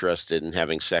more interested in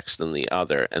having sex than the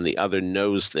other, and the other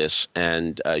knows this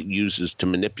and uses to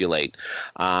manipulate.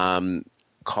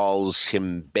 Calls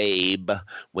him babe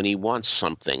when he wants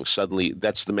something. Suddenly,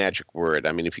 that's the magic word.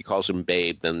 I mean, if he calls him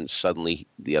babe, then suddenly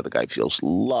the other guy feels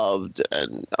loved,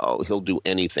 and he'll do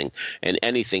anything. And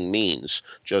anything means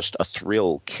just a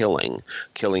thrill killing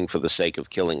for the sake of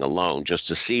killing alone, just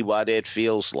to see what it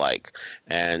feels like.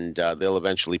 And they'll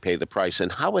eventually pay the price.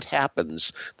 And how it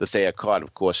happens that they are caught,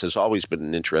 of course, has always been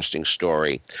an interesting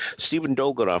story. Stephen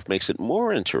Dolganoff makes it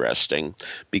more interesting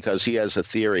because he has a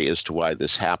theory as to why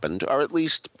this happened, or at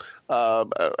least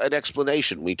an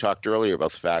explanation. We talked earlier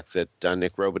about the fact that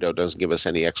Nick Robideau doesn't give us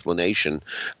any explanation.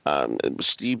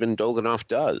 Stephen Dolganoff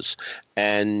does.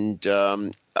 And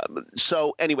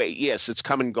so anyway, yes, it's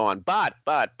come and gone.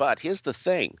 But here's the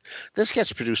thing. This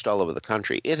gets produced all over the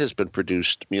country. It has been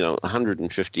produced,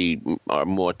 150 or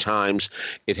more times.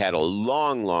 It had a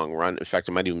long, long run. In fact,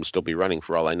 it might even still be running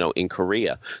for all I know in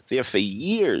Korea. There for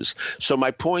years. So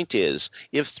my point is,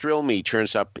 if Thrill Me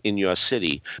turns up in your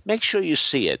city, make sure you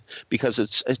see it because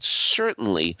it's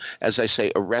certainly, as I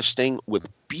say, arresting with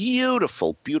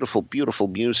beautiful, beautiful, beautiful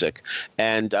music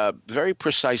and very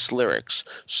precise lyrics.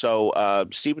 So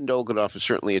Stephen Dolganoff is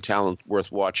certainly a talent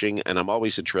worth watching, and I'm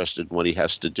always interested in what he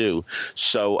has to do.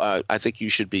 So I think you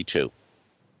should be too.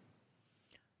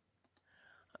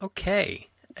 Okay.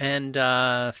 And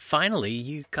finally,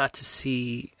 you got to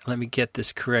see, let me get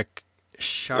this correct,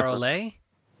 Charolais?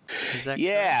 Is that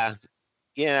correct?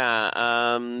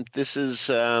 Yeah. This is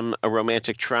a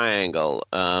romantic triangle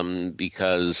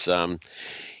because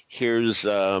here's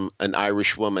an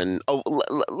Irish woman. Oh,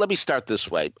 let me start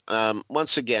this way.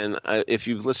 Once again, if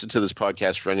you've listened to this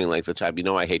podcast for any length of time, you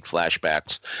know I hate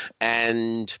flashbacks.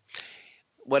 And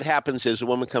what happens is a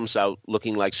woman comes out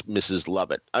looking like Mrs.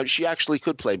 Lovett. She actually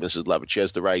could play Mrs. Lovett. She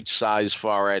has the right size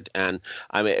for it. And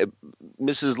I mean,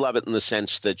 Mrs. Lovett in the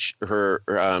sense that her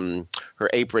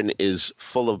apron is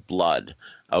full of blood,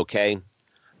 okay?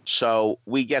 So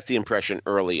we get the impression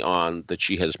early on that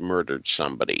she has murdered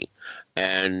somebody.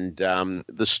 And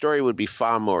the story would be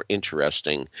far more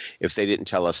interesting if they didn't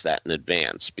tell us that in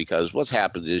advance, because what's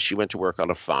happened is she went to work on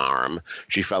a farm.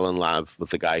 She fell in love with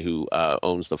the guy who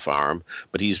owns the farm,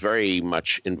 but he's very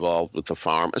much involved with the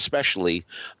farm, especially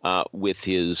with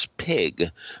his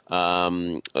pig.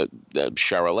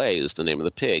 Charolais is the name of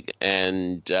the pig.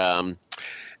 And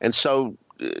so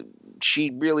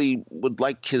she really would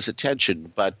like his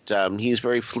attention, but he's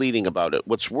very fleeting about it.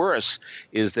 What's worse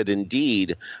is that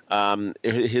indeed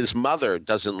his mother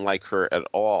doesn't like her at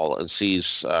all and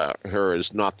sees her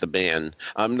as not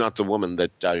the woman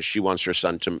that she wants her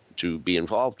son to be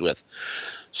involved with.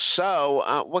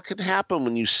 So what could happen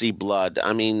when you see blood?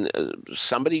 I mean,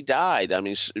 somebody died. I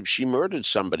mean, she murdered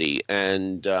somebody.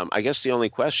 And I guess the only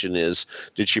question is,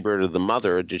 did she murder the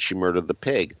mother or did she murder the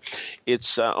pig?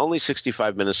 It's only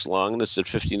 65 minutes long, and it's at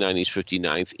 59 East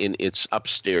 59th in its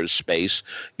upstairs space,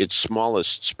 its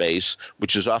smallest space,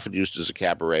 which is often used as a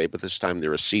cabaret, but this time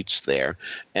there are seats there.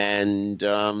 And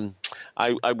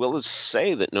I will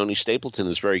say that Noni Stapleton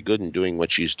is very good in doing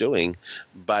what she's doing,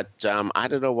 but I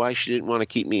don't know why she didn't want to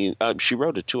keep me. She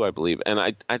wrote it too, I believe, and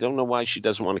I don't know why she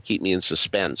doesn't want to keep me in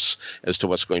suspense as to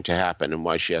what's going to happen and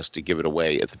why she has to give it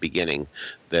away at the beginning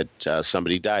that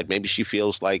somebody died. Maybe she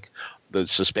feels like the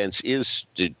suspense is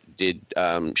did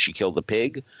she kill the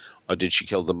pig or did she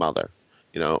kill the mother?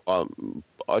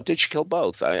 or did she kill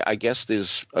both? I guess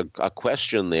there's a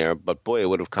question there, but boy, it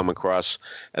would have come across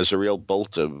as a real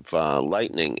bolt of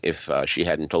lightning if she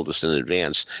hadn't told us in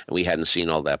advance and we hadn't seen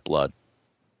all that blood.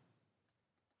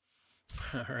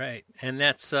 All right. And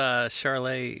that's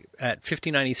Charlotte at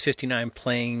 59 East 59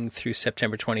 playing through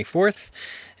September 24th.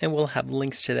 And we'll have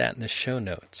links to that in the show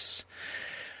notes.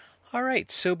 All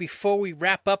right, so before we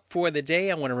wrap up for the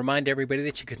day, I want to remind everybody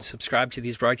that you can subscribe to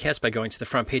these broadcasts by going to the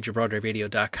front page of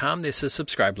BroadwayRadio.com. There's a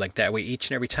subscribe link. That way, each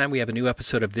and every time we have a new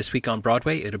episode of This Week on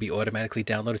Broadway, it'll be automatically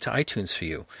downloaded to iTunes for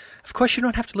you. Of course, you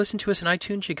don't have to listen to us in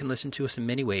iTunes. You can listen to us in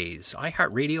many ways.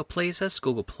 iHeartRadio plays us.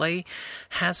 Google Play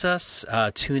has us.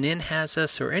 TuneIn has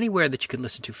us. Or anywhere that you can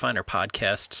listen to find our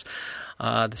podcasts.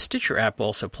 The Stitcher app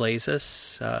also plays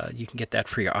us. You can get that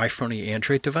for your iPhone or your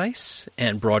Android device.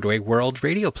 And Broadway World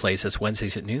Radio plays us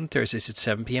Wednesdays at noon, Thursdays at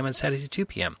 7 p.m., and Saturdays at 2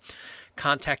 p.m.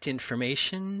 Contact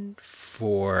information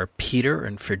for Peter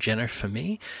and for Jenna, for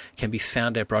me, can be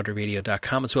found at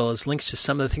BroadwayRadio.com, as well as links to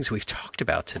some of the things we've talked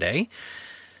about today.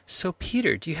 So,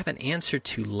 Peter, do you have an answer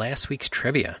to last week's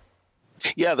trivia?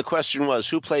 Yeah, the question was,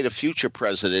 who played a future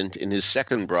president in his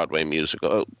second Broadway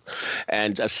musical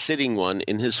and a sitting one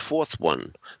in his fourth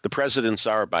one? The presidents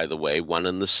are, by the way, one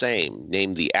and the same.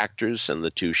 Name the actors and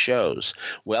the two shows.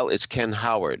 Well, it's Ken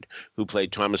Howard, who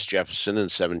played Thomas Jefferson in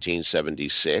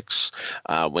 1776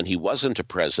 when he wasn't a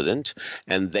president.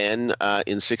 And then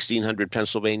in 1600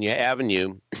 Pennsylvania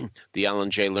Avenue, the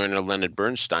Ellen J. Lerner Leonard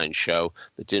Bernstein show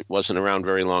that wasn't around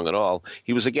very long at all,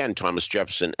 he was again Thomas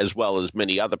Jefferson, as well as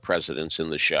many other presidents in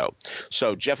the show.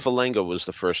 So Jeff Valenga was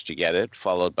the first to get it,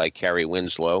 followed by Carrie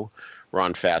Winslow,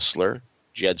 Ron Fassler,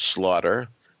 Jed Slaughter,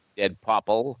 Ed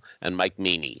Popple, and Mike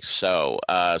Meany. So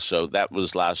that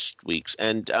was last week's.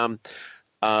 And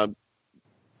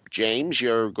James,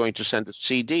 you're going to send a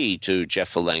CD to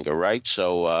Jeff Valenga, right?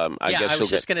 So I guess I was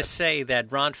just going to say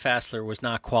that Ron Fassler was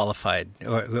not qualified,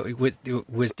 or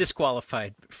was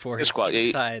disqualified for his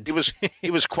inside.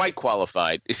 He was quite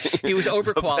qualified. He was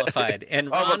overqualified. And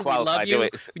Ron, overqualified. we love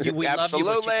you. We Absolutely.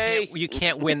 Love you, but you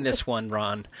can't win this one,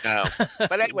 Ron. No.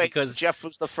 But anyway, Because Jeff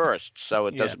was the first, so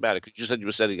it doesn't matter. Because you said you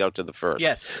were sending out to the first.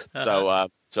 Yes.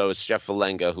 So it's Jeff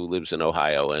Valenga, who lives in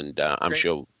Ohio, and I'm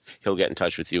sure he'll get in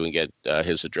touch with you and get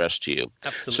his address to you.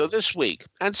 Absolutely. So this week,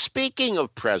 and speaking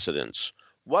of presidents,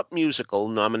 what musical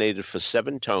nominated for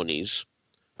 7 Tonys,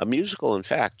 a musical, in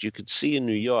fact, you could see in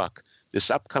New York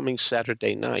this upcoming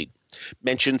Saturday night,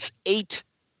 mentions 8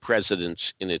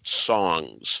 presidents in its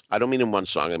songs? I don't mean in one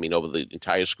song. I mean over the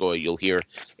entire score, you'll hear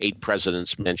 8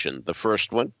 presidents mentioned. The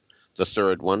first one, the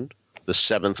third one, the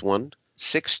 7th one,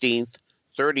 16th,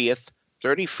 30th,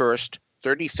 31st,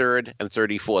 33rd, and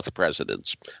 34th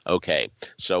presidents. Okay,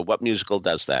 so what musical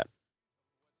does that?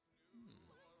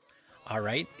 All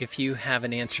right. If you have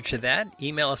an answer to that,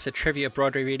 email us at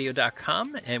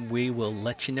trivia@broadwayradio.com, and we will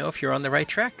let you know if you're on the right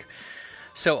track.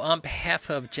 So on behalf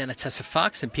of Jenna Tessa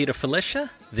Fox and Peter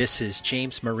Felicia, this is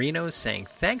James Marino saying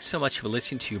thanks so much for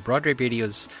listening to Broadway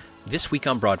Radio's This Week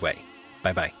on Broadway.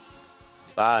 Bye-bye.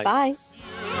 Bye. Bye.